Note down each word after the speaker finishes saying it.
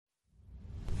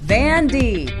Van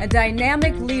D, a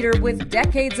dynamic leader with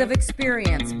decades of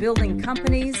experience building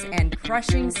companies and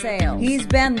crushing sales. He's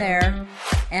been there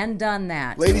and done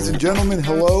that. Ladies and gentlemen,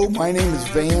 hello. My name is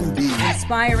Van D.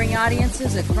 Inspiring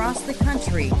audiences across the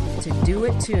country to do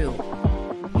it too.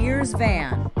 Here's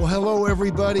Van. Well, hello,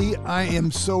 everybody. I am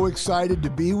so excited to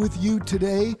be with you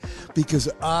today because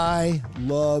I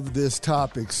love this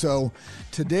topic. So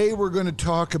today we're going to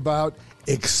talk about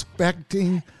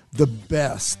expecting the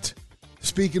best.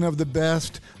 Speaking of the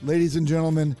best, ladies and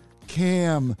gentlemen,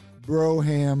 Cam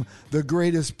Broham, the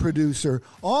greatest producer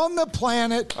on the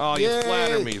planet. Oh, you Yay.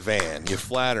 flatter me, Van. You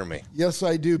flatter me. Yes,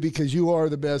 I do, because you are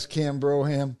the best, Cam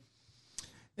Broham.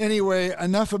 Anyway,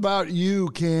 enough about you,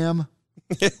 Cam.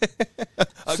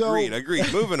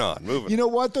 Agreed. Moving on. You know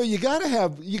what though? You gotta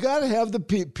have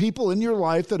the people in your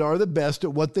life that are the best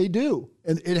at what they do,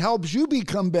 and it helps you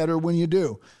become better when you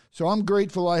do. So I'm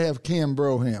grateful I have Cam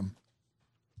Broham.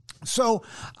 So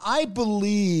I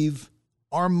believe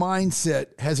our mindset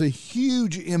has a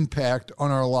huge impact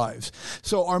on our lives.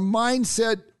 So our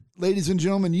mindset, ladies and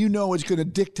gentlemen, you know it's going to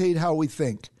dictate how we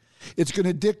think. It's going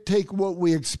to dictate what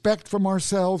we expect from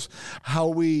ourselves, how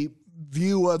we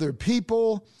view other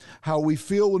people, how we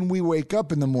feel when we wake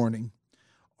up in the morning.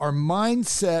 Our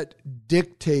mindset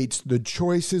dictates the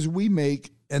choices we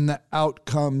make and the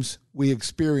outcomes we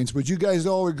experience. Would you guys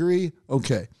all agree?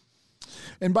 Okay.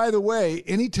 And by the way,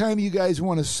 anytime you guys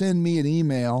want to send me an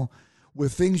email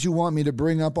with things you want me to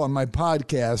bring up on my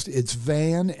podcast, it's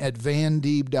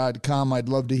van@vandeeb.com. I'd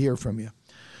love to hear from you.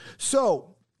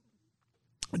 So,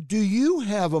 do you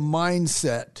have a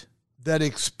mindset that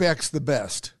expects the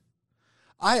best?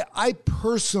 I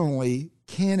personally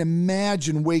can't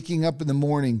imagine waking up in the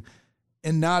morning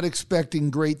and not expecting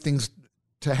great things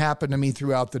to happen to me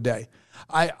throughout the day.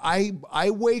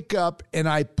 I wake up and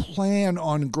I plan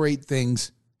on great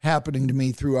things happening to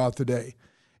me throughout the day.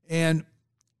 And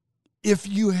if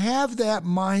you have that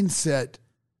mindset,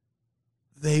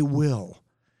 they will.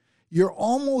 You're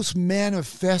almost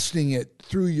manifesting it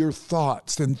through your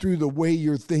thoughts and through the way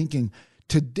you're thinking.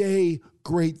 Today,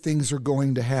 great things are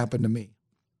going to happen to me.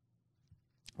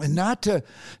 And not to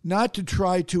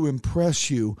try to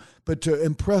impress you, but to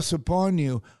impress upon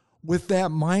you with that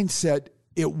mindset,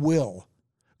 it will.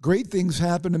 Great things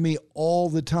happen to me all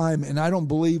the time, and I don't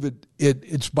believe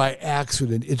it's by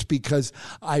accident. It's because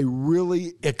I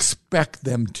really expect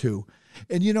them to.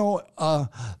 And you know,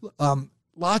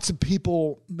 lots of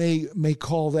people may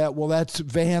call that, well, that's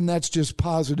just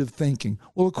positive thinking.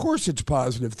 Well, of course it's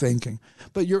positive thinking,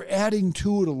 but you're adding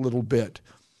to it a little bit.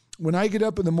 When I get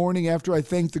up in the morning after I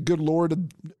thank the good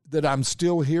Lord that I'm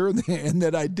still here and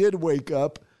that I did wake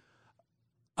up,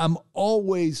 I'm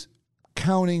always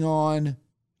counting on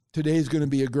today's going to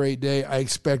be a great day. I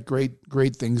expect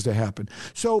great things to happen.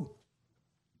 So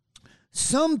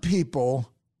some people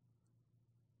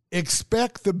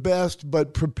expect the best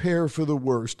but prepare for the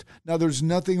worst. Now, there's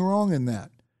nothing wrong in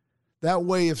that. That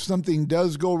way, if something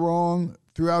does go wrong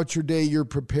throughout your day, you're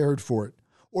prepared for it.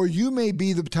 Or you may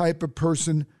be the type of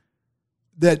person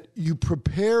that you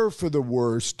prepare for the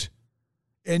worst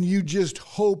and you just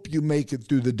hope you make it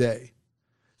through the day.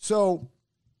 So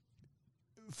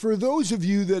for those of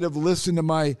you that have listened to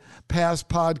my past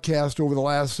podcast over the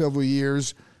last several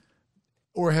years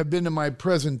or have been to my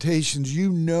presentations,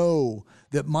 you know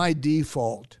that my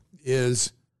default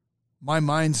is, my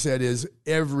mindset is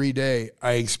every day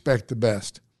I expect the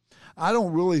best. I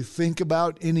don't really think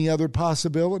about any other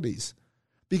possibilities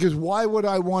because why would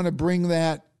I want to bring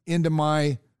that into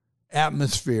my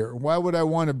atmosphere? Why would I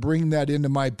want to bring that into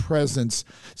my presence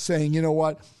saying, you know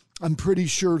what? I'm pretty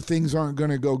sure things aren't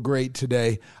going to go great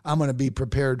today. I'm going to be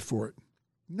prepared for it.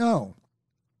 No.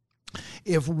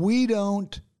 If we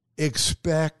don't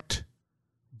expect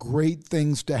great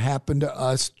things to happen to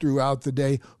us throughout the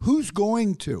day, who's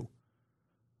going to?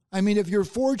 I mean, if you're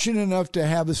fortunate enough to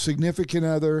have a significant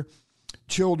other,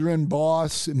 children,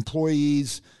 boss,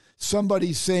 employees,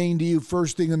 somebody saying to you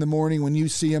first thing in the morning when you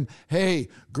see them, hey,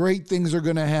 great things are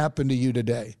going to happen to you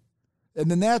today. And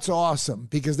then that's awesome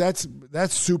because that's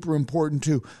super important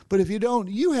too. But if you don't,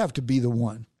 you have to be the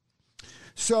one.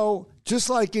 So just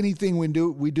like anything we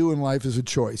do in life is a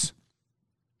choice.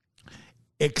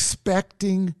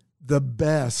 Expecting the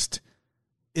best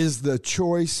is the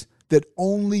choice that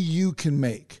only you can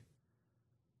make.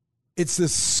 It's the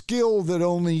skill that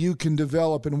only you can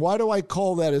develop. And why do I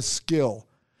call that a skill?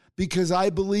 Because I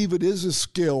believe it is a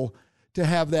skill to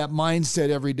have that mindset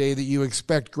every day that you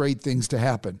expect great things to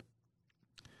happen.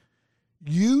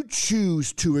 You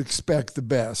choose to expect the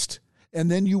best,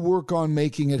 and then you work on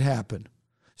making it happen.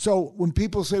 So when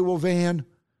people say, well, Van,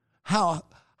 how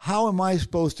am I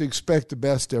supposed to expect the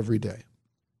best every day?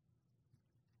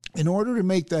 In order to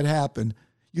make that happen,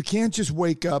 you can't just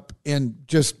wake up and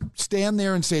just stand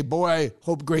there and say, boy, I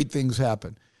hope great things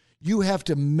happen. You have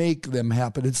to make them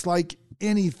happen. It's like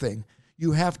anything.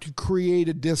 You have to create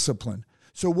a discipline.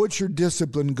 So what's your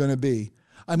discipline going to be?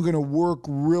 I'm going to work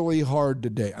really hard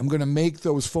today. I'm going to make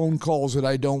those phone calls that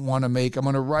I don't want to make. I'm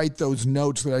going to write those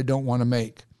notes that I don't want to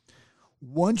make.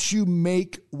 Once you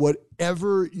make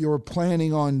whatever you're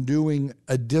planning on doing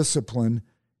a discipline,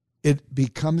 it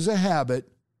becomes a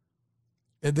habit,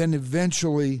 and then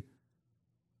eventually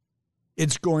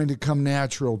it's going to come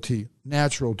natural to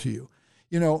you.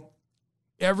 You know,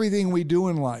 everything we do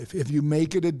in life, if you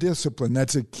make it a discipline,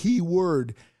 that's a key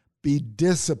word, be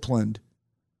disciplined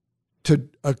to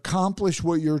accomplish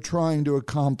what you're trying to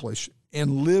accomplish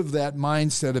and live that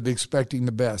mindset of expecting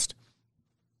the best.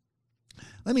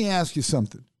 Let me ask you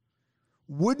something.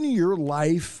 Wouldn't your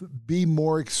life be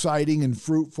more exciting and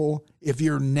fruitful if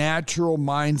your natural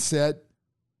mindset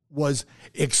was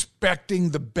expecting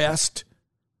the best,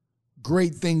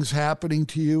 great things happening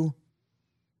to you?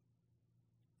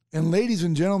 And ladies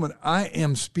and gentlemen, I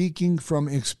am speaking from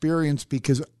experience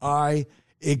because I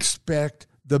expect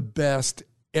the best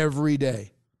every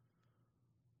day.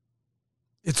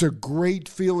 It's a great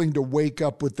feeling to wake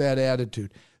up with that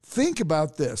attitude. Think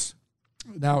about this.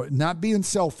 Now, not being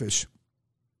selfish,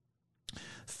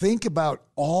 think about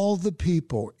all the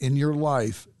people in your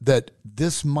life that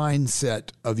this mindset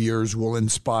of yours will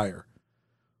inspire.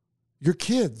 Your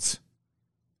kids.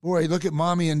 Boy, look at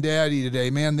mommy and daddy today,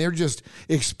 man. They're just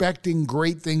expecting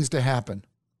great things to happen.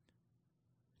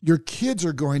 Your kids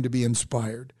are going to be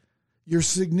inspired. Your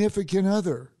significant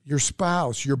other, your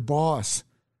spouse, your boss,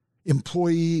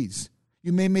 employees.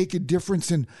 You may make a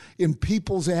difference in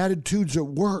people's attitudes at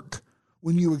work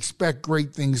when you expect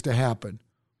great things to happen.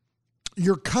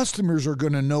 Your customers are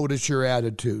going to notice your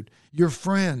attitude. Your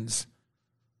friends.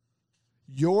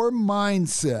 Your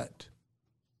mindset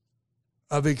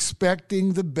of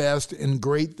expecting the best and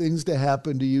great things to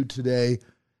happen to you today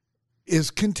is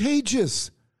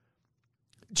contagious.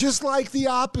 Just like the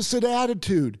opposite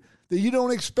attitude, that you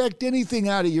don't expect anything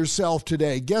out of yourself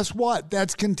today. Guess what?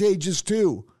 That's contagious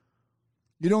too.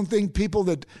 You don't think people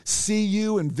that see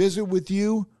you and visit with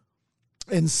you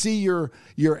and see your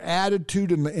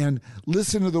attitude and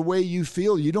listen to the way you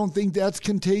feel, you don't think that's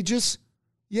contagious?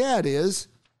 Yeah, it is.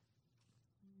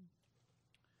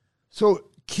 So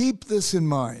keep this in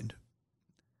mind.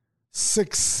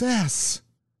 Success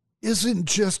isn't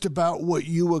just about what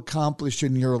you accomplish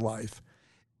in your life.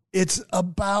 It's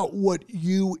about what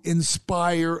you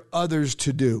inspire others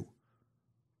to do.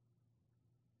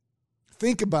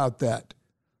 Think about that.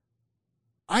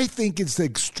 I think it's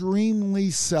extremely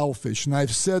selfish, and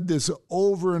I've said this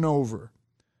over and over.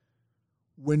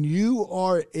 When you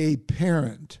are a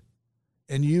parent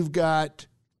and you've got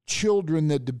children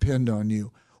that depend on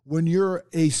you, when you're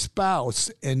a spouse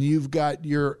and you've got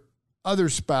your other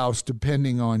spouse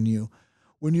depending on you,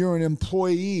 when you're an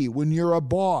employee, when you're a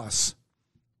boss,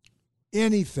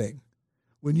 anything,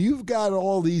 when you've got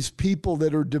all these people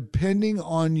that are depending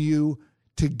on you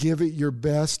to give it your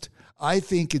best, I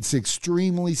think it's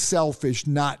extremely selfish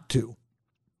not to.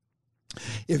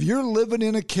 If you're living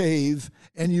in a cave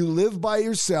and you live by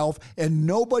yourself and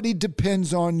nobody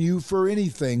depends on you for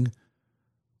anything,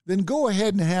 then go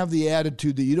ahead and have the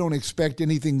attitude that you don't expect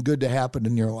anything good to happen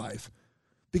in your life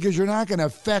because you're not going to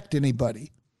affect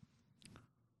anybody.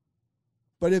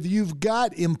 But if you've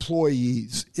got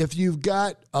employees, if you've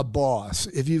got a boss,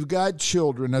 if you've got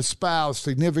children, a spouse,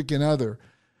 significant other,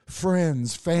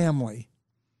 friends, family,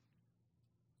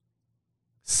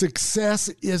 success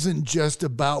isn't just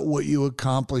about what you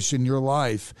accomplish in your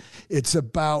life. It's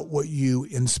about what you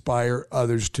inspire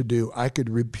others to do. I could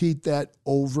repeat that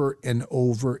over and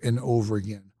over and over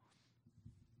again.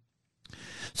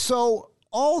 So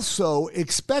also,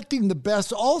 expecting the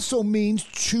best also means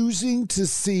choosing to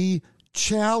see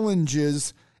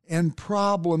challenges and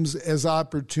problems as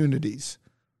opportunities.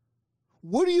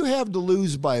 What do you have to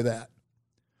lose by that?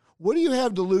 What do you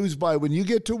have to lose by when you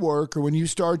get to work or when you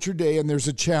start your day and there's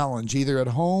a challenge, either at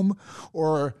home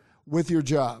or with your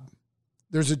job?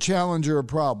 There's a challenge or a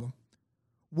problem.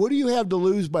 What do you have to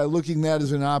lose by looking at that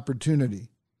as an opportunity?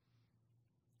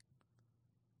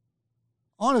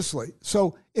 Honestly,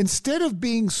 so instead of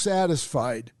being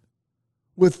satisfied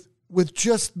with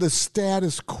just the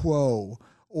status quo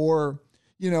or,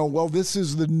 well, this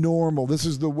is the normal, this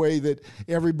is the way that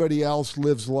everybody else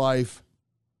lives life,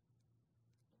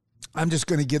 I'm just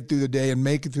going to get through the day and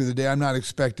make it through the day. I'm not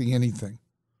expecting anything.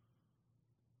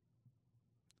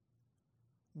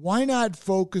 Why not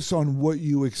focus on what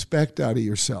you expect out of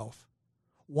yourself?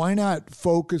 Why not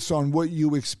focus on what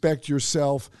you expect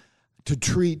yourself to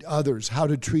treat others, how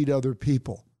to treat other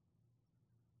people.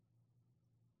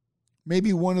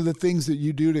 Maybe one of the things that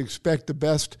you do to expect the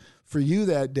best for you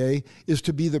that day is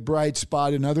to be the bright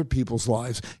spot in other people's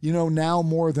lives. You know, now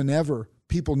more than ever,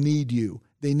 people need you.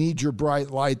 They need your bright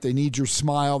light. They need your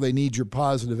smile. They need your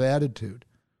positive attitude.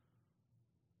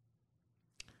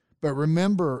 But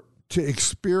remember, to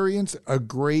experience a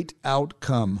great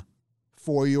outcome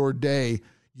for your day,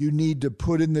 you need to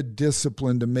put in the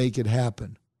discipline to make it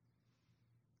happen.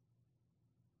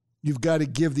 You've got to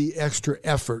give the extra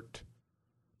effort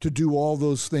to do all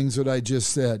those things that I just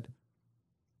said.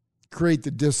 Create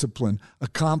the discipline.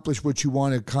 Accomplish what you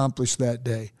want to accomplish that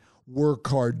day. Work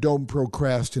hard. Don't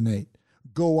procrastinate.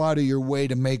 Go out of your way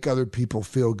to make other people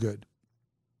feel good.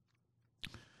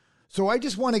 So I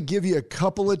just want to give you a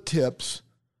couple of tips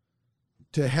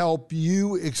to help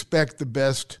you expect the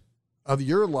best of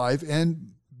your life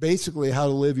and basically how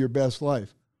to live your best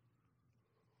life.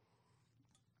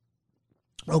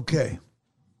 Okay.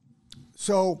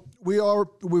 So we've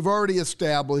already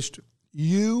established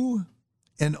you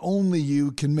and only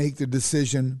you can make the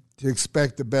decision to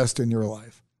expect the best in your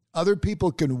life. Other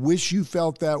people can wish you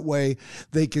felt that way.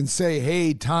 They can say,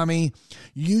 hey, Tommy,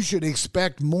 you should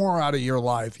expect more out of your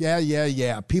life.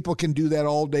 Yeah. People can do that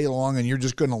all day long, and you're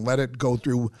just going to let it go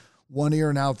through one ear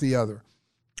and out the other.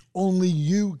 Only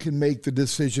you can make the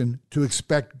decision to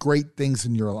expect great things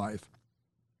in your life.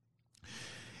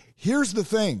 Here's the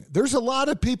thing. There's a lot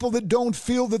of people that don't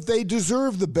feel that they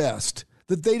deserve the best,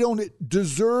 that they don't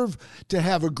deserve to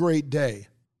have a great day.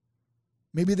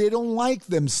 Maybe they don't like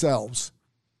themselves.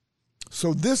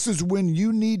 So this is when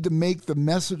you need to make the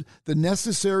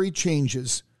necessary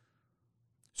changes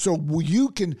so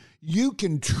you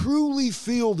can truly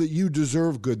feel that you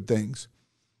deserve good things.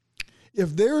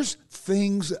 If there's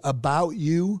things about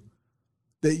you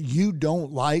that you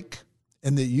don't like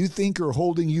and that you think are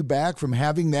holding you back from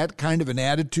having that kind of an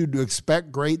attitude to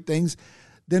expect great things,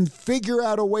 then figure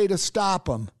out a way to stop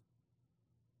them.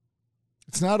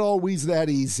 It's not always that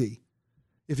easy.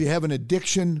 If you have an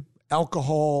addiction,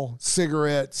 alcohol,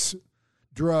 cigarettes,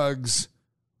 drugs,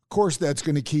 of course that's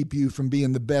going to keep you from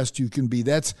being the best you can be.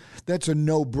 That's a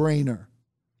no-brainer.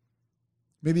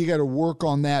 Maybe you got to work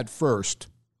on that first.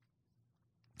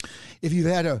 If you've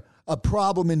had a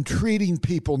problem in treating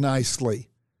people nicely,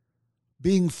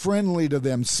 being friendly to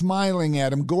them, smiling at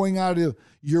them, going out of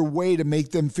your way to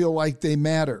make them feel like they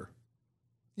matter,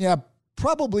 yeah,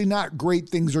 probably not great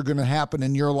things are going to happen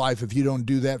in your life if you don't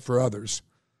do that for others.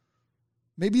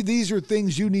 Maybe these are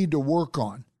things you need to work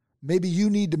on. Maybe you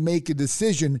need to make a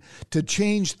decision to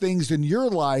change things in your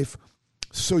life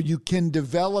so you can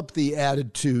develop the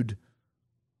attitude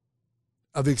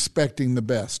of expecting the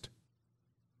best.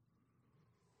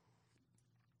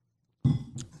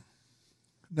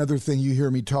 Another thing you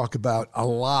hear me talk about a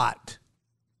lot,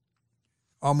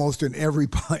 almost in every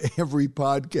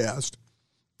podcast,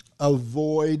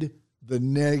 avoid the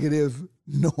negative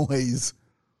noise,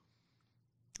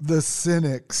 the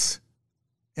cynics,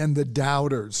 and the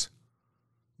doubters.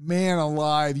 Man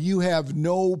alive, you have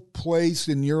no place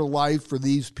in your life for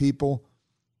these people,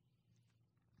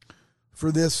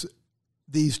 for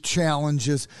these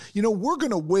challenges. You know, we're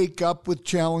going to wake up with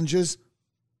challenges.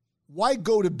 Why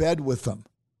go to bed with them?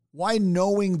 Why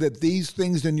knowing that these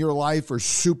things in your life are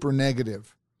super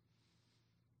negative?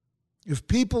 If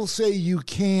people say you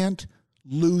can't,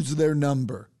 lose their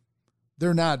number.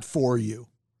 They're not for you.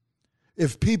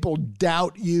 If people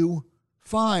doubt you,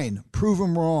 fine, prove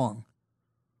them wrong.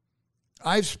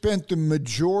 I've spent the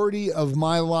majority of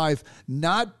my life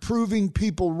not proving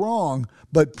people wrong,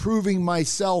 but proving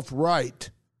myself right.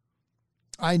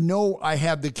 I know I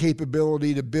have the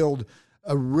capability to build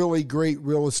a really great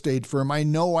real estate firm. I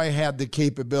know I had the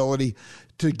capability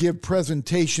to give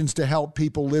presentations to help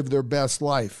people live their best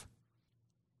life.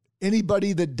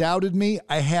 Anybody that doubted me,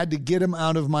 I had to get them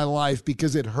out of my life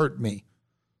because it hurt me.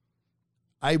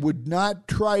 I would not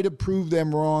try to prove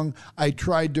them wrong. I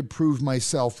tried to prove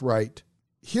myself right.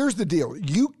 Here's the deal.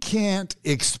 You can't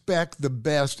expect the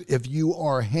best if you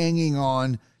are hanging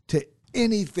on to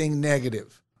anything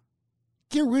negative.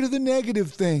 Get rid of the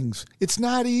negative things. It's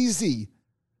not easy.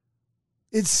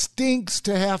 It stinks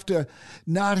to have to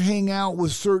not hang out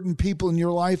with certain people in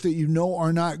your life that you know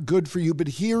are not good for you. But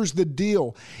here's the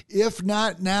deal. If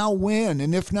not now, when?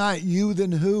 And if not you,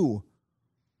 then who?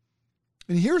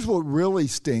 And here's what really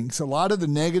stinks. A lot of the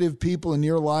negative people in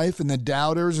your life and the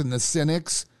doubters and the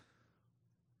cynics,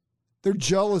 they're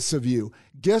jealous of you.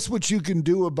 Guess what you can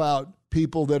do about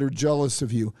people that are jealous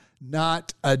of you?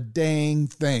 Not a dang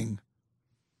thing.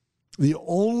 The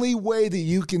only way that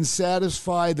you can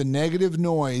satisfy the negative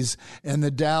noise and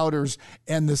the doubters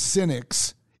and the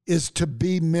cynics is to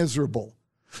be miserable.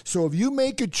 So if you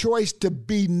make a choice to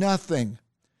be nothing,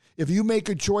 if you make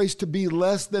a choice to be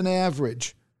less than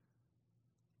average,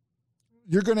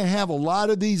 you're going to have a lot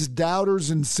of these doubters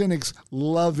and cynics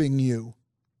loving you.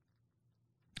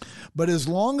 But as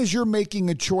long as you're making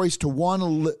a choice to want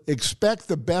to expect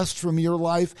the best from your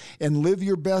life and live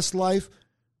your best life,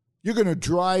 you're going to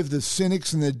drive the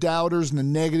cynics and the doubters and the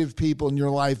negative people in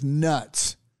your life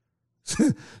nuts.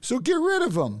 So get rid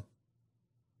of them.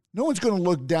 No one's going to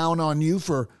look down on you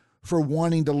for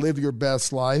wanting to live your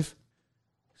best life.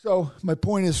 So my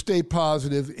point is, stay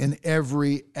positive in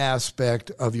every aspect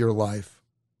of your life.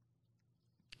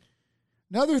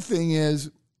 Another thing is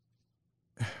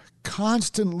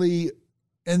constantly,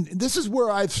 and this is where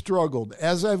I've struggled.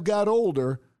 As I've got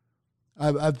older,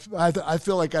 I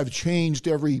feel like I've changed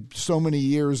every so many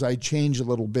years. I change a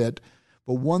little bit.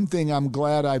 But one thing I'm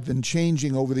glad I've been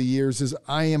changing over the years is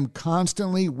I am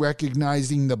constantly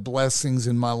recognizing the blessings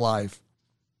in my life.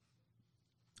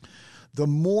 The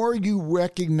more you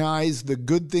recognize the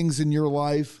good things in your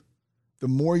life, the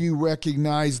more you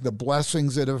recognize the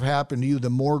blessings that have happened to you, the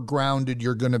more grounded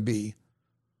you're going to be.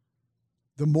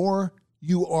 The more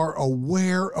you are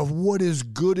aware of what is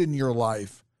good in your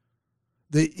life,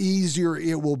 the easier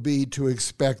it will be to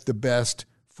expect the best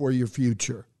for your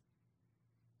future.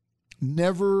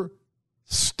 Never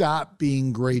stop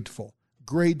being grateful.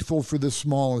 Grateful for the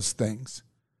smallest things.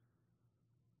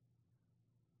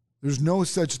 There's no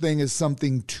such thing as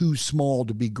something too small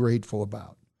to be grateful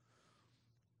about.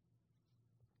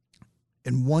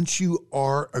 And once you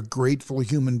are a grateful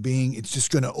human being, it's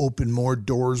just going to open more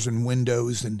doors and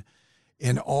windows,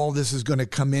 and all this is going to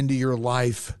come into your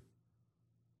life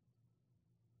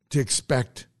to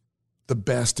expect the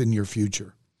best in your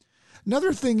future.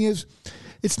 Another thing is,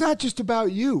 it's not just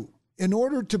about you. In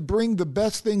order to bring the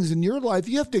best things in your life,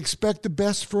 you have to expect the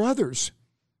best for others.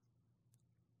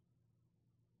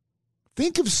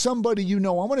 Think of somebody you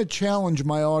know. I want to challenge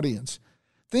my audience.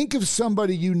 Think of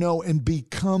somebody you know and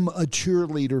become a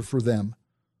cheerleader for them.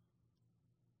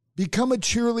 Become a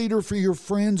cheerleader for your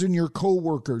friends and your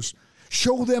coworkers.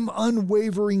 Show them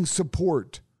unwavering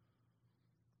support.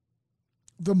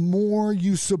 The more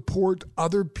you support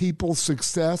other people's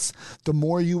success, the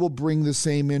more you will bring the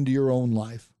same into your own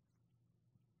life.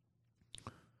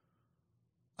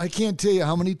 I can't tell you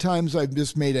how many times I've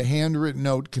just made a handwritten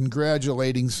note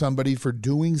congratulating somebody for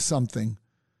doing something,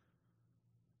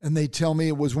 and they tell me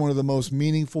it was one of the most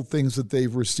meaningful things that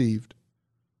they've received.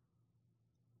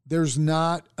 There's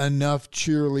not enough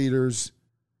cheerleaders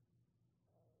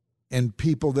and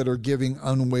people that are giving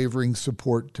unwavering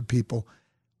support to people.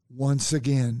 Once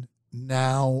again,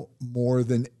 now more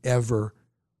than ever,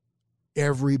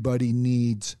 everybody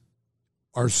needs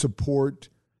our support.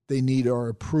 They need our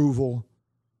approval.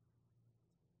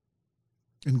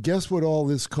 And guess what all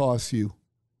this costs you?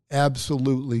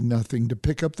 Absolutely nothing. To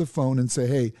pick up the phone and say,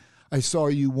 hey, I saw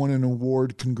you won an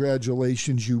award.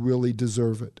 Congratulations, you really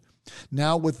deserve it.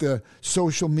 Now with the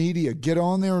social media, get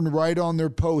on there and write on their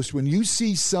post. When you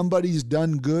see somebody's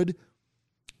done good,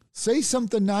 say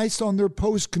something nice on their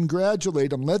post.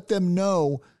 Congratulate them. Let them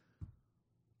know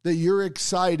that you're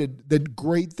excited that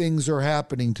great things are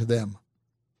happening to them.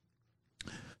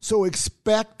 So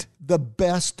expect the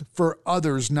best for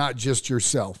others, not just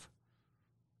yourself.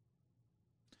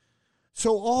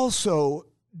 So also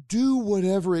do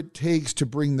whatever it takes to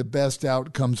bring the best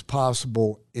outcomes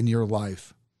possible in your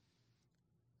life.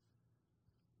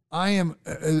 I am,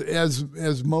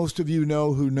 as most of you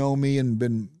know who know me and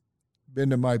been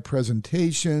to my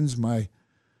presentations, my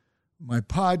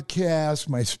podcasts,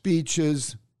 my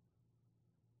speeches,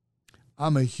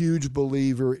 I'm a huge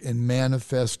believer in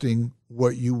manifesting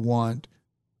what you want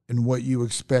and what you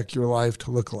expect your life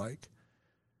to look like.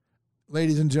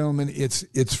 Ladies and gentlemen,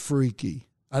 it's freaky.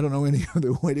 I don't know any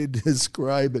other way to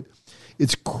describe it.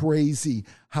 It's crazy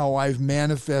how I've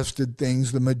manifested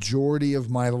things the majority of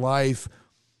my life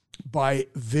by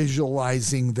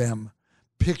visualizing them,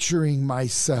 picturing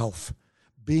myself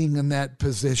being in that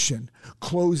position,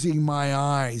 closing my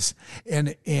eyes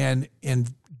and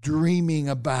dreaming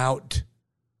about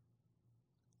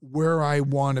where I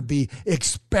want to be,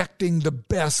 expecting the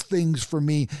best things for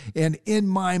me. And in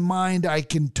my mind, I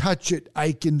can touch it.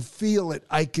 I can feel it.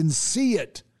 I can see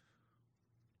it.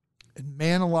 And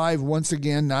man alive, once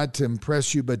again, not to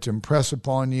impress you, but to impress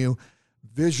upon you,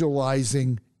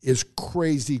 visualizing is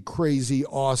crazy, crazy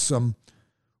awesome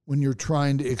when you're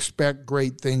trying to expect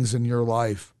great things in your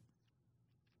life.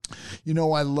 You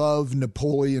know, I love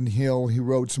Napoleon Hill. He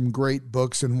wrote some great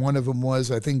books, and one of them was,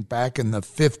 I think, back in the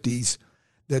 50s,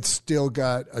 that's still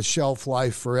got a shelf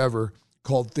life forever,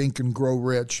 called Think and Grow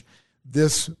Rich.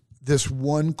 This this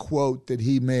one quote that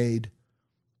he made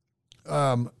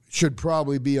should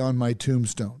probably be on my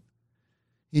tombstone.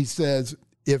 He says,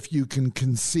 if you can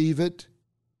conceive it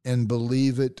and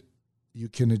believe it, you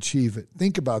can achieve it.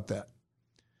 Think about that.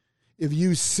 If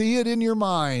you see it in your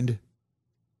mind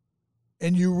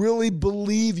and you really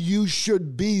believe you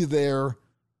should be there,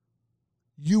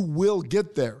 you will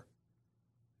get there.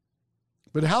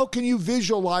 But how can you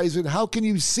visualize it? How can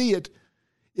you see it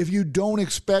if you don't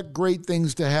expect great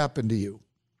things to happen to you?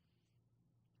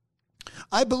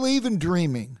 I believe in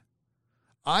dreaming.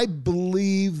 I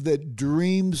believe that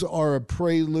dreams are a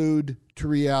prelude to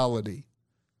reality.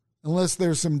 Unless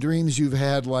there's some dreams you've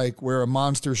had, like where a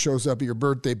monster shows up at your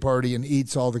birthday party and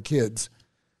eats all the kids.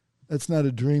 That's not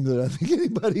a dream that I think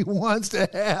anybody wants to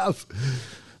have.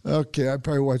 Okay, I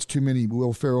probably watched too many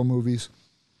Will Ferrell movies.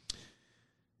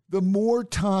 The more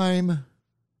time,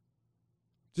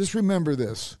 just remember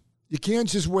this. You can't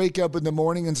just wake up in the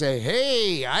morning and say,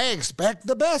 hey, I expect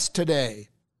the best today.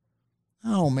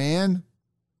 Oh, man.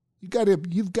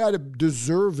 You've got to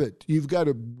deserve it. You've got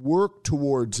to work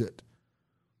towards it.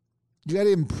 You got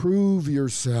to improve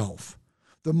yourself.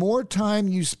 The more time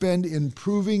you spend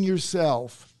improving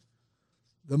yourself,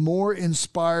 the more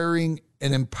inspiring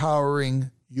and empowering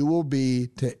you will be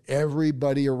to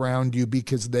everybody around you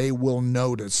because they will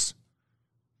notice.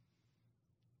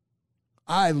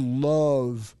 I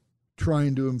love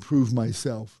trying to improve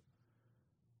myself.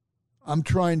 I'm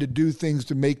trying to do things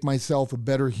to make myself a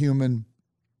better human.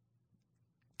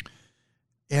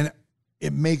 And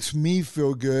it makes me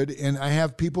feel good. And I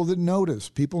have people that notice.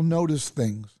 People notice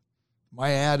things.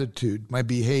 My attitude, my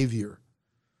behavior.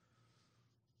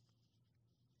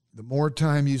 The more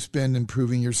time you spend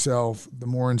improving yourself, the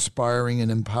more inspiring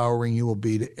and empowering you will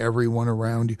be to everyone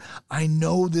around you. I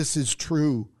know this is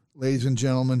true, ladies and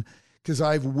gentlemen, because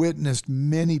I've witnessed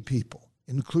many people,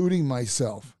 including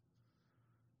myself,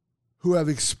 who have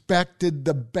expected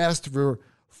the best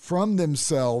from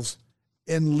themselves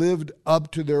and lived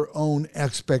up to their own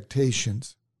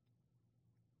expectations.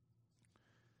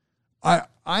 I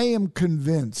am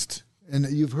convinced, and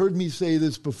you've heard me say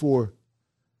this before,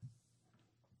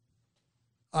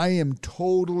 I am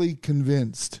totally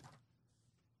convinced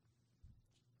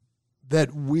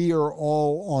that we are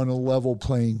all on a level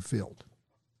playing field.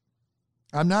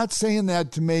 I'm not saying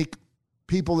that to make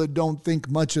people that don't think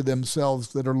much of themselves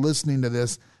that are listening to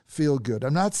this feel good.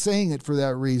 I'm not saying it for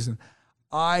that reason.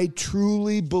 I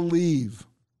truly believe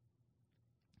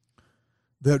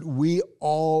that we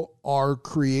all are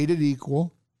created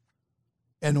equal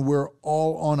and we're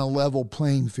all on a level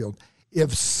playing field.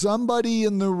 If somebody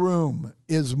in the room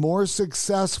is more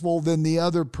successful than the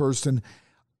other person,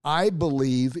 I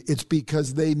believe it's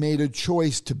because they made a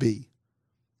choice to be.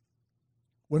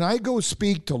 When I go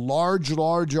speak to large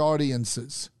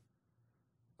audiences,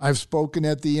 I've spoken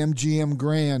at the MGM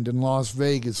Grand in Las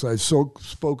Vegas. I've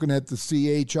spoken at the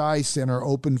CHI Center,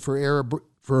 open for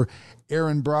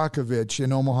Aaron Brockovich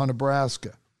in Omaha,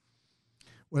 Nebraska.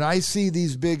 When I see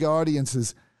these big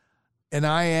audiences, and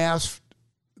I ask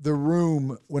the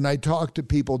room when I talk to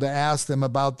people to ask them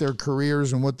about their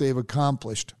careers and what they've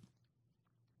accomplished,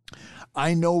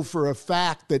 I know for a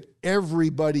fact that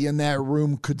everybody in that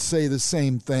room could say the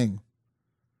same thing.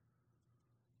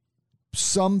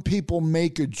 Some people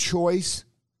make a choice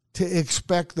to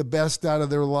expect the best out of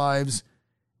their lives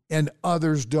and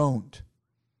others don't.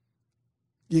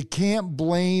 You can't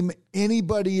blame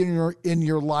anybody in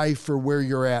your life for where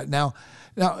you're at. Now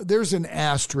there's an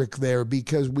asterisk there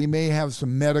because we may have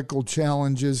some medical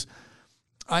challenges.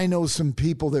 I know some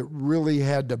people that really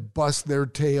had to bust their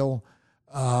tail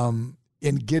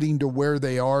in getting to where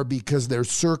they are because their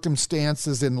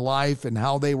circumstances in life and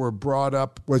how they were brought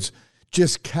up was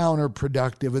just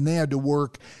counterproductive, and they had to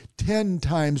work 10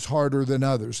 times harder than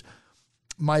others.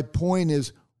 My point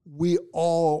is, we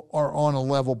all are on a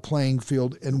level playing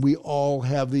field, and we all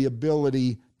have the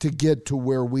ability to get to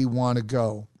where we want to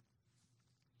go.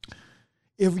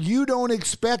 If you don't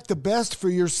expect the best for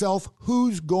yourself,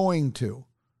 who's going to?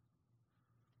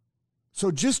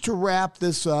 So just to wrap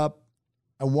this up,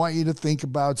 I want you to think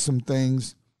about some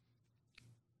things.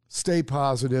 Stay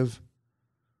positive.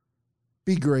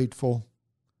 Be grateful.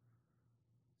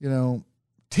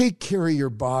 Take care of your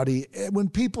body. When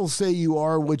people say you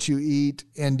are what you eat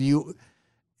and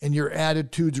your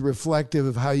attitude's reflective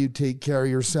of how you take care of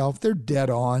yourself, they're dead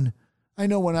on. I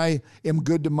know when I am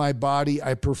good to my body,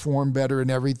 I perform better in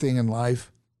everything in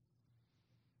life.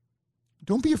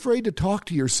 Don't be afraid to talk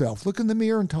to yourself. Look in the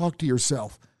mirror and talk to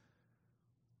yourself.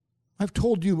 I've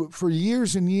told you for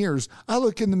years and years, I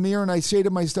look in the mirror and I say to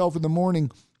myself in the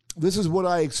morning, this is what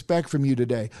I expect from you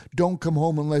today. Don't come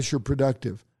home unless you're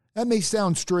productive. That may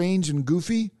sound strange and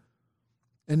goofy.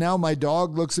 And now my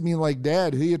dog looks at me like,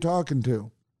 Dad, who are you talking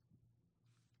to?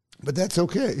 But that's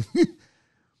okay.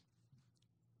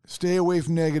 Stay away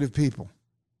from negative people.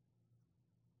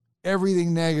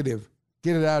 Everything negative,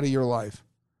 get it out of your life.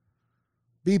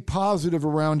 Be positive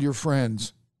around your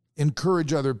friends.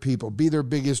 Encourage other people. Be their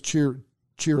biggest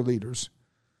cheerleaders.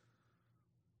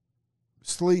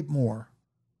 Sleep more.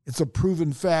 It's a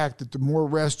proven fact that the more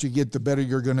rest you get, the better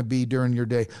you're going to be during your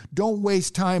day. Don't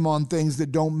waste time on things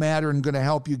that don't matter and going to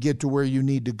help you get to where you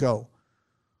need to go.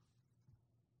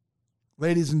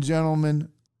 Ladies and gentlemen,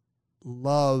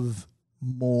 love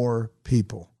more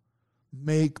people.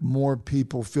 Make more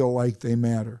people feel like they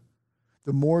matter.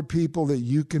 The more people that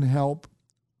you can help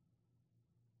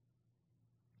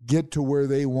get to where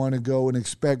they want to go and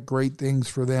expect great things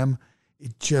for them,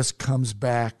 it just comes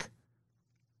back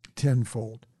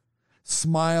tenfold.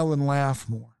 Smile and laugh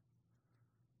more.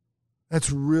 That's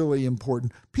really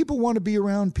important. People want to be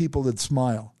around people that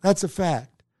smile. That's a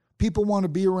fact. People want to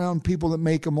be around people that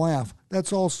make them laugh.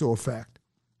 That's also a fact.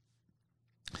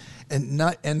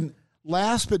 And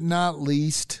last but not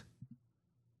least,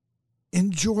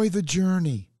 enjoy the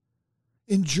journey.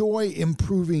 Enjoy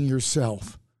improving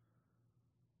yourself.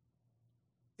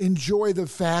 Enjoy the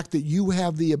fact that you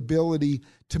have the ability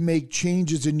to make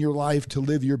changes in your life to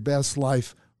live your best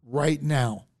life right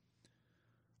now.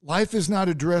 Life is not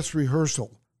a dress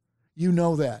rehearsal. You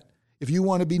know that. If you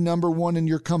want to be number one in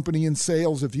your company in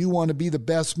sales, if you want to be the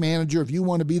best manager, if you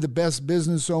want to be the best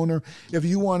business owner, if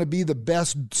you want to be the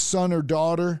best son or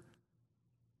daughter,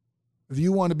 if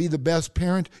you want to be the best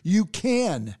parent, you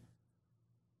can.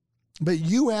 But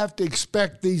you have to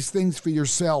expect these things for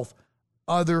yourself.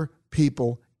 Other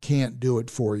people can't do it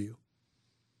for you.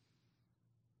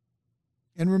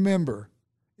 And remember,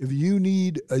 if you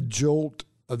need a jolt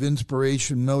of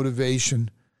inspiration, motivation,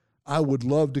 I would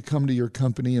love to come to your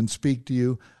company and speak to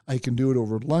you. I can do it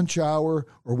over lunch hour,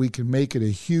 or we can make it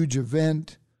a huge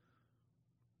event.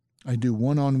 I do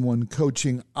one-on-one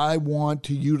coaching. I want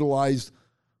to utilize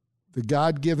the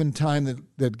God-given time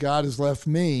that God has left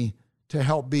me to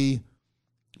help be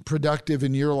productive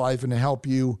in your life and to help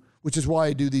you, which is why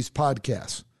I do these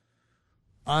podcasts.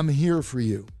 I'm here for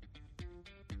you.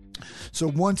 So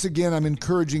once again, I'm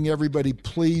encouraging everybody,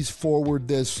 please forward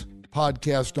this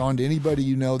podcast on to anybody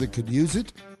you know that could use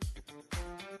it.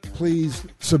 Please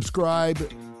subscribe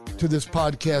to this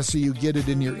podcast so you get it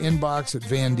in your inbox at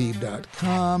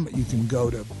vandeeb.com. You can go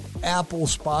to Apple,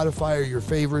 Spotify, or your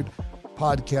favorite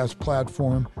podcast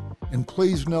platform. And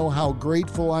please know how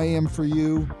grateful I am for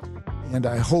you. And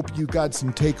I hope you got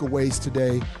some takeaways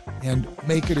today, and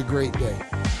make it a great day.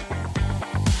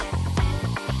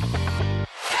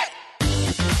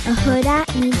 A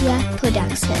Huda Media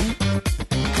Production.